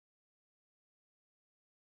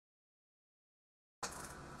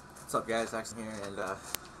What's up guys, Axon here, and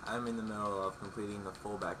I'm in the middle of completing the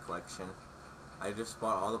fullback collection. I just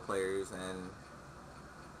bought all the players and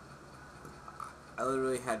I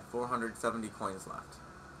literally had 470 coins left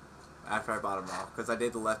after I bought them all, because I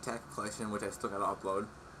did the left tackle collection, which I still gotta upload.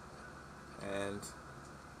 And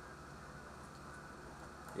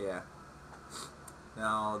yeah,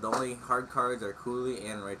 now the only hard cards are Cooley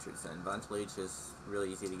and Richardson. Von Leach is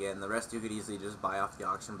really easy to get, and the rest you could easily just buy off the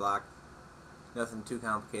auction block. Nothing too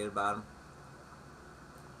complicated about them.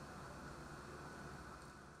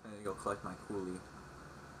 I'm gonna go collect my Cooley.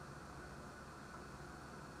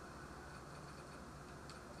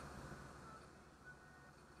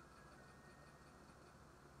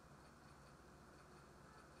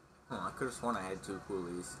 I could have sworn I had 2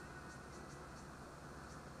 Coolies.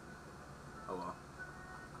 Oh well.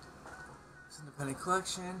 It's independent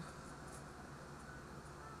collection.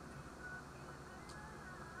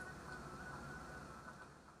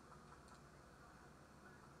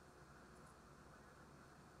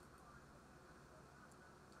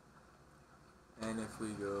 And if we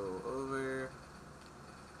go over,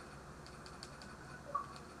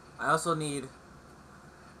 I also need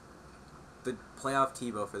the playoff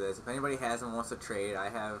Tebow for this. If anybody has and wants to trade, I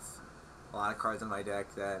have a lot of cards in my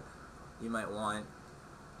deck that you might want.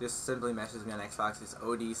 Just simply message me on Xbox. It's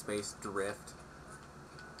OD space drift.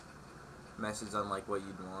 Message on like what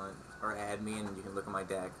you'd want, or add me and you can look at my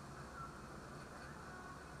deck.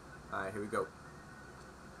 Alright, here we go.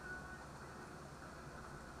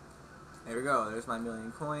 There we go, there's my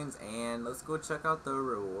 1,000,000 coins, and let's go check out the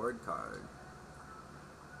reward card.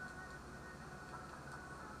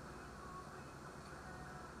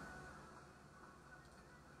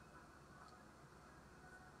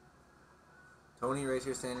 Tony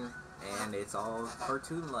Richardson, and it's all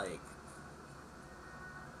cartoon-like.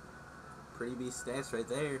 Pretty beast stats right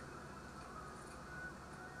there.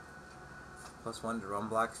 +1 to run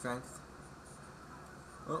block strength.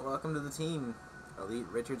 Well, welcome to the team, Elite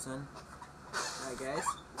Richardson. Alright guys,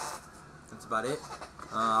 that's about it.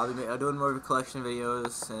 I'll be doing more collection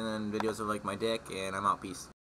videos and then videos of like my deck, and I'm out. Peace.